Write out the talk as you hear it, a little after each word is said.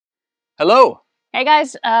Hello. Hey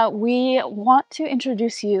guys, we want to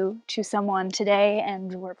introduce you to someone today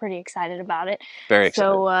and we're pretty excited about it. Very excited.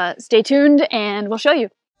 So stay tuned and we'll show you.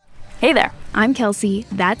 Hey there, I'm Kelsey,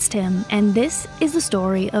 that's Tim, and this is the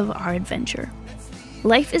story of our adventure.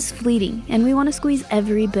 Life is fleeting and we want to squeeze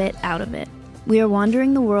every bit out of it. We are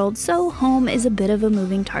wandering the world, so home is a bit of a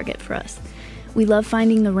moving target for us. We love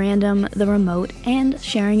finding the random, the remote, and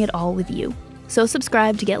sharing it all with you. So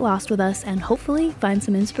subscribe to get lost with us and hopefully find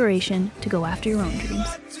some inspiration to go after your own dreams.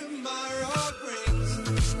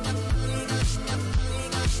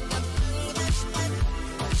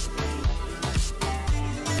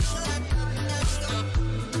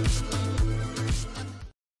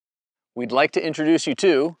 We'd like to introduce you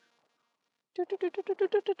to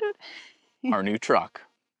our new truck.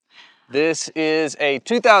 This is a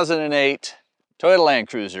 2008 Toyota Land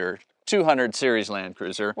Cruiser, 200 series Land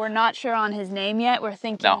Cruiser. We're not sure on his name yet. We're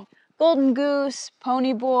thinking Golden Goose,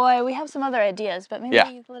 Pony Boy. We have some other ideas, but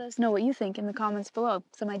maybe let us know what you think in the comments below.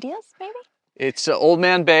 Some ideas, maybe? It's Old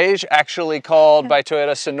Man Beige, actually called by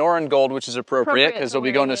Toyota Sonoran Gold, which is appropriate because they'll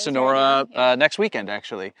be going to Sonora next weekend,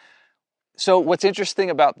 actually. So what's interesting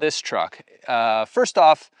about this truck, first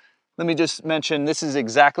off, let me just mention this is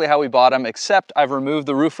exactly how we bought them, except I've removed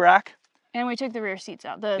the roof rack. And we took the rear seats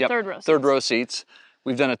out, the third row seats. Third row seats.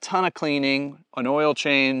 We've done a ton of cleaning, an oil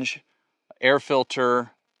change, air filter,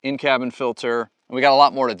 in-cabin filter, and we got a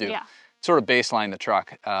lot more to do. Yeah. Sort of baseline the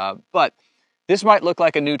truck. But this might look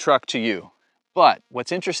like a new truck to you. But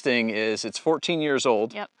what's interesting is it's 14 years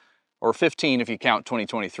old, or 15 if you count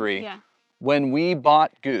 2023. Yeah. When we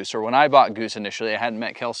bought Goose, or when I bought Goose initially, I hadn't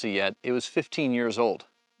met Kelsey yet, it was 15 years old.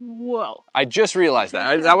 Whoa. I just realized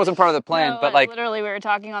that. That wasn't part of the plan, but like... Literally, we were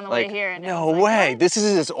talking on the way here. And no way. What? This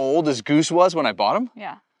is as old as Goose was when I bought him?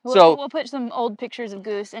 Yeah. So we'll put some old pictures of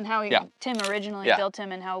Goose and how Tim originally built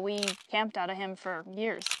him and how we camped out of him for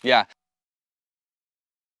years. Yeah.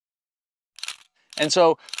 And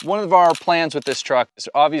so one of our plans with this truck is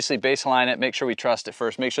obviously baseline it, make sure we trust it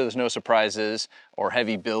first, make sure there's no surprises or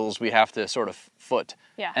heavy bills we have to sort of foot.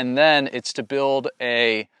 Yeah. And then it's to build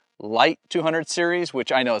a light 200 series,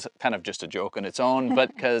 which I know is kind of just a joke on its own,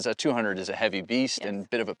 but because a 200 is a heavy beast and a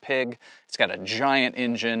bit of a pig. It's got a giant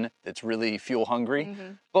engine that's really fuel hungry.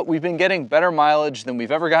 But we've been getting better mileage than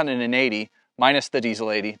we've ever gotten in an 80, minus the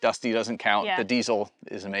diesel 80. Dusty doesn't count. The diesel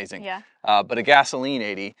is amazing. But a gasoline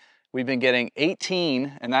 80, we've been getting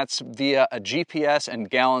 18, and that's via a GPS and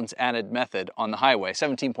gallons added method on the highway,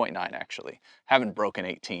 17.9 actually. Haven't broken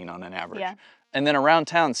 18 on an average. And then around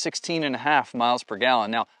town, 16.5 miles per gallon.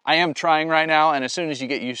 Now, I am trying right now, and as soon as you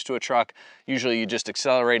get used to a truck, usually you just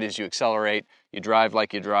accelerate as you accelerate, you drive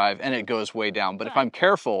like you drive, and it goes way down. But if I'm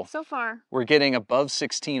careful, so far, we're getting above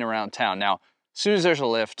 16 around town. Now, as soon as there's a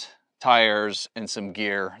lift, tires, and some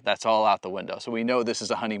gear, that's all out the window. So we know this is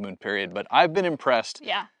a honeymoon period, but I've been impressed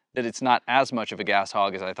that it's not as much of a gas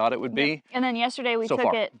hog as I thought it would be. And then yesterday we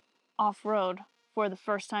took it off-road for the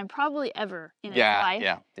first time, probably ever in its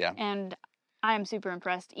life. And I am super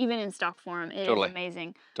impressed. Even in stock form, it is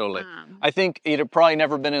amazing. I think it had probably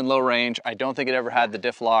never been in low range. I don't think it ever had the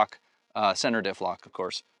diff lock, center diff lock, of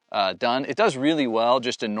course, done. It does really well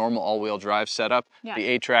just in normal all-wheel drive setup. The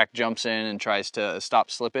A-track jumps in and tries to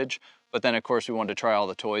stop slippage. But then, of course, we wanted to try all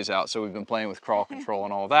the toys out. So we've been playing with crawl control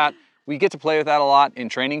and all that. We get to play with that a lot in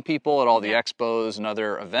training people at all the expos and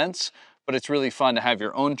other events. But it's really fun to have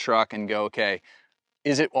your own truck and go, okay,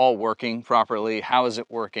 is it all working properly? How is it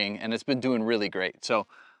working? And it's been doing really great. So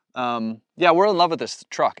yeah, we're in love with this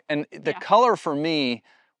truck. And the color for me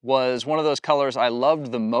was one of those colors I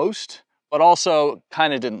loved the most, but also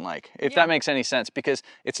kind of didn't like, if that makes any sense, because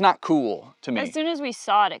it's not cool to me. As soon as we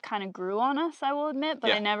saw it, it kind of grew on us, I will admit, but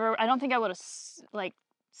I don't think I would have like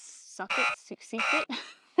seeked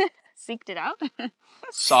it out.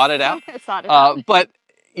 Sought it out? Sought it out. But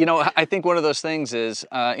you know, I think one of those things is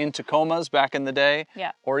in Tacomas back in the day,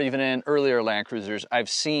 or even in earlier Land Cruisers, I've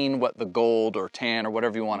seen what the gold or tan or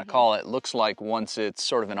whatever you want to call it looks like once it's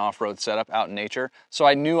sort of an off-road setup out in nature. So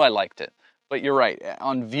I knew I liked it. But you're right,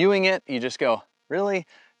 on viewing it, you just go, really?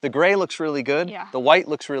 The gray looks really good. The white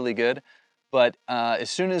looks really good. But as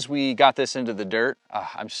soon as we got this into the dirt,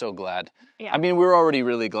 I'm so glad. I mean, we're already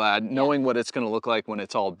really glad knowing what it's going to look like when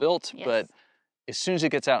it's all built, but as soon as it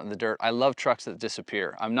gets out in the dirt, I love trucks that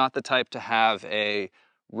disappear. I'm not the type to have a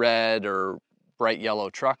red or bright yellow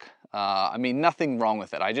truck. I mean, nothing wrong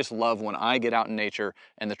with it. I just love when I get out in nature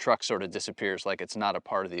and the truck sort of disappears like it's not a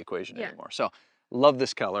part of the equation anymore. So love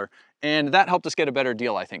this color. And that helped us get a better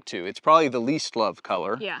deal, I think, too. It's probably the least loved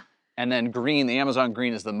color. And then green, the Amazon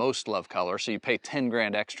green is the most loved color. So you pay 10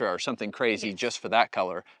 grand extra or something crazy just for that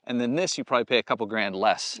color. And then this, you probably pay a couple grand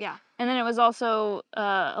less. And then it was also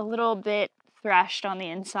a little bit thrashed on the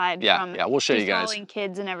inside. Yeah, we'll show you guys. Installing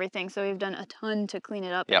kids and everything, so we've done a ton to clean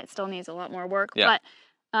it up, and it still needs a lot more work. But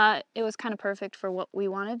it was kind of perfect for what we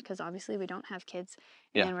wanted, because obviously we don't have kids,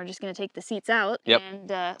 and we're just going to take the seats out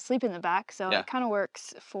and sleep in the back. So it kind of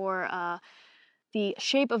works for the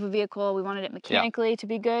shape of a vehicle. We wanted it mechanically to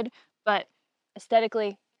be good, but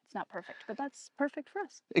aesthetically, it's not perfect, but that's perfect for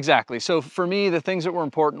us. Exactly. So for me, the things that were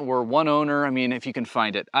important were one owner. I mean, if you can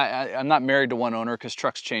find it. I'm not married to one owner, because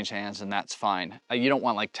trucks change hands, and that's fine. You don't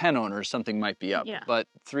want like 10 owners, something might be up. But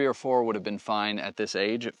 3 or 4 would have been fine at this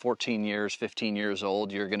age. At 14 years, 15 years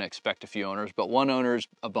old, you're going to expect a few owners, but one owner's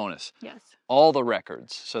a bonus. Yes. All the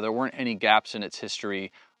records. So there weren't any gaps in its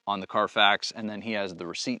history on the Carfax, and then he has the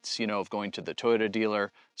receipts, you know, of going to the Toyota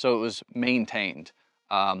dealer. So it was maintained.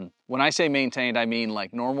 When I say maintained, I mean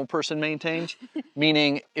like normal person maintained,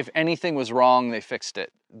 meaning if anything was wrong, they fixed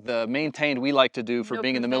it. The maintained we like to do for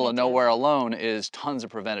being in the middle of nowhere alone is tons of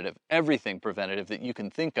preventative, everything preventative that you can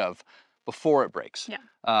think of before it breaks.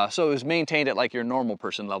 So it was maintained at like your normal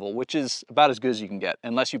person level, which is about as good as you can get,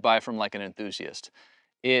 unless you buy from like an enthusiast.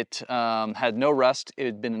 It had no rust. It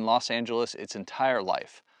had been in Los Angeles its entire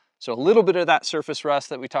life. So a little bit of that surface rust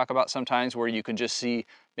that we talk about sometimes, where you can just see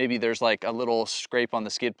maybe there's like a little scrape on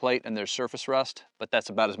the skid plate and there's surface rust, but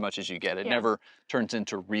that's about as much as you get. It never turns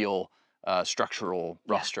into real structural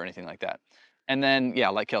rust or anything like that. And then,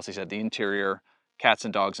 like Kelsey said, the interior, cats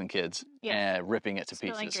and dogs and kids, ripping it to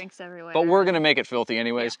pieces. Drinks everywhere. But we're going to make it filthy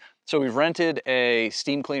anyways. So we've rented a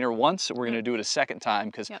steam cleaner once. We're going to do it a second time,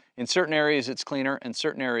 because in certain areas it's cleaner, in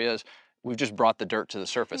certain areas we've just brought the dirt to the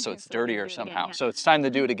surface, so it's dirtier somehow. So it's time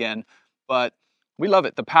to do it again. But we love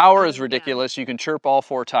it. The power is ridiculous. You can chirp all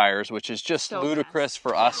 4 tires, which is just ludicrous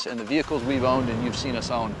for us and the vehicles we've owned and you've seen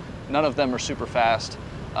us own. None of them are super fast.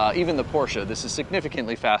 Even the Porsche, this is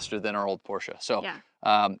significantly faster than our old Porsche. So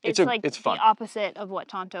it's fun. The opposite of what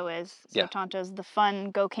Tonto is. So Tonto's the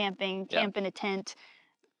fun, go camping, camp in a tent,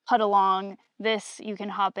 put along. This, you can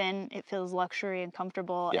hop in. It feels luxury and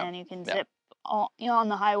comfortable, and you can zip on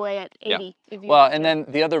the highway at 80. If you want and then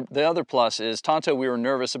the other plus is Tonto, we were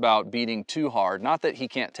nervous about beating too hard. Not that he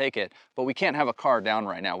can't take it, but we can't have a car down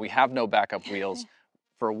right now. We have no backup wheels.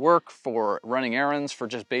 For work, for running errands, for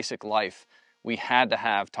just basic life, we had to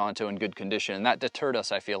have Tonto in good condition. And that deterred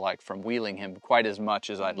us, I feel like, from wheeling him quite as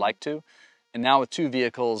much as I'd like to. And now with 2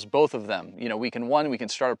 vehicles, both of them, you know, we can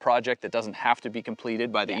start a project that doesn't have to be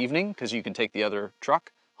completed by the evening, because you can take the other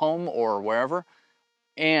truck home or wherever.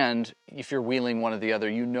 And if you're wheeling one or the other,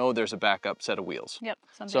 you know there's a backup set of wheels.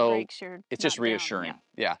 Something breaks, it's just reassuring.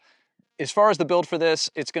 As far as the build for this,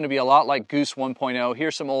 it's going to be a lot like Goose 1.0.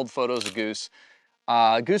 Here's some old photos of Goose.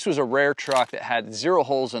 Goose was a rare truck that had 0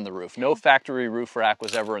 holes in the roof. No factory roof rack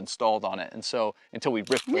was ever installed on it. And so until we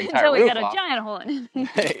ripped the entire roof off, until we got a giant hole in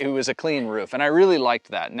it. It was a clean roof. And I really liked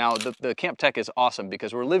that. Now, the Camp Tech is awesome,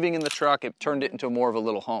 because we're living in the truck. It turned it into more of a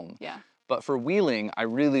little home. But for wheeling, I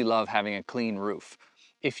really love having a clean roof.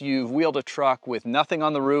 If you've wheeled a truck with nothing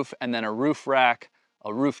on the roof and then a roof rack,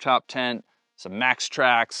 a rooftop tent, some Max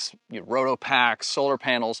Tracks, roto packs, solar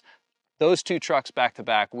panels, those 2 trucks back to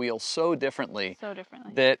back wheel so differently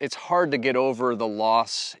that it's hard to get over the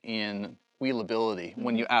loss in wheelability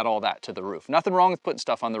when you add all that to the roof. Nothing wrong with putting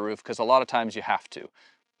stuff on the roof, because a lot of times you have to.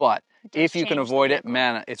 But if you can avoid it,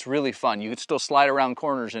 man, it's really fun. You can still slide around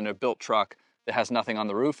corners in a built truck that has nothing on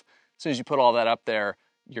the roof. As soon as you put all that up there,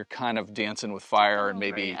 you're kind of dancing with fire and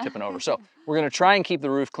maybe tipping over. So we're going to try and keep the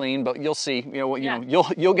roof clean, but you'll see,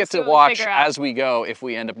 you'll get to watch as we go if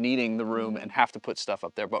we end up needing the room and have to put stuff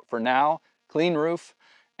up there. But for now, clean roof,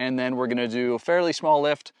 and then we're going to do a fairly small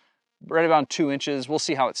lift, right around 2 inches. We'll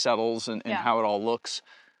see how it settles and how it all looks.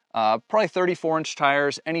 Probably 34-inch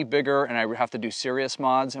tires. Any bigger, and I have to do serious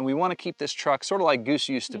mods. And we want to keep this truck sort of like Goose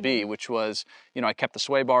used to be, which was, I kept the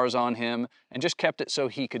sway bars on him and just kept it so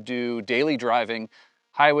he could do daily driving,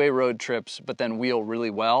 highway road trips, but then wheel really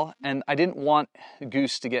well. And I didn't want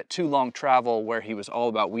Goose to get too long travel where he was all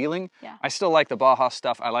about wheeling. I still like the Baja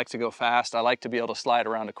stuff. I like to go fast. I like to be able to slide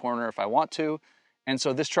around a corner if I want to. And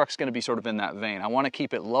so this truck's going to be sort of in that vein. I want to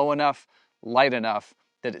keep it low enough, light enough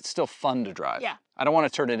that it's still fun to drive. I don't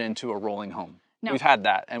want to turn it into a rolling home. We've had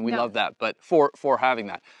that and we love that, but for having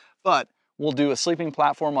that. But we'll do a sleeping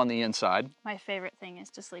platform on the inside. My favorite thing is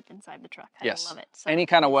to sleep inside the truck. I love it. So any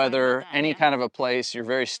kind of weather, any kind of a place, you're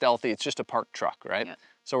very stealthy. It's just a parked truck, right?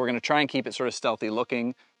 So we're going to try and keep it sort of stealthy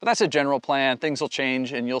looking, but that's a general plan. Things will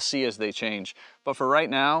change and you'll see as they change. But for right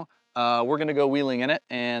now, we're going to go wheeling in it,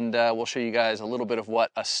 and we'll show you guys a little bit of what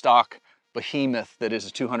a stock behemoth that is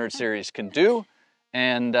a 200 series can do.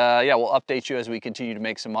 And we'll update you as we continue to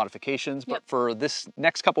make some modifications. But for this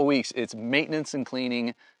next couple weeks, it's maintenance and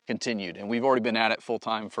cleaning, continued. And we've already been at it full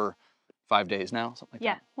time for 5 days now, something like that.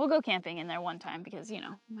 Yeah, we'll go camping in there one time because, you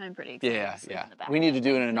know, I'm pretty excited. Yeah. We need to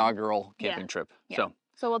do an inaugural camping trip. Yeah.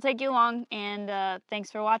 So we'll take you along, and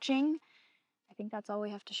thanks for watching. I think that's all we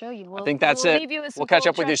have to show you. I think that's it. We'll catch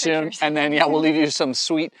up with you soon. Pictures. And then, yeah, we'll leave you some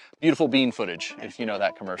sweet, beautiful bean footage, if you know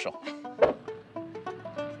that commercial.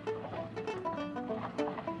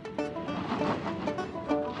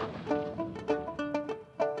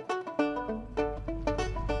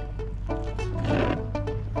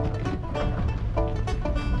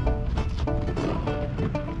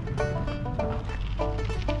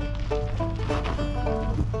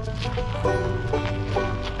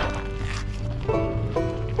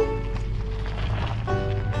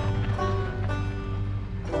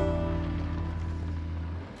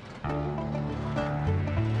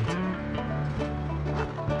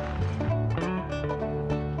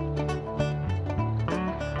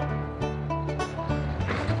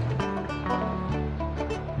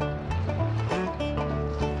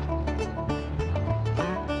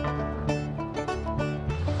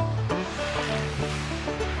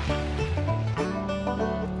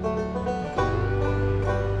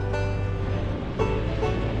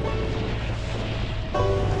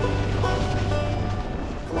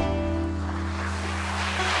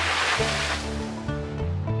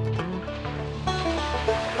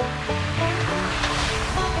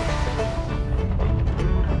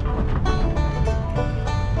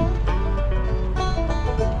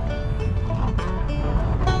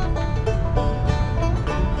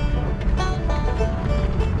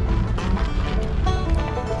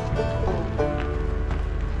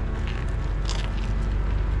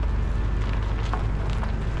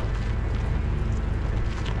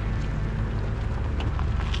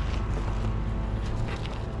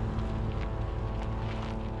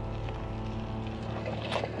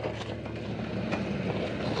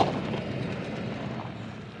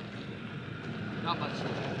 Not much.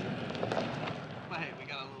 But hey, we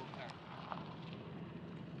got a little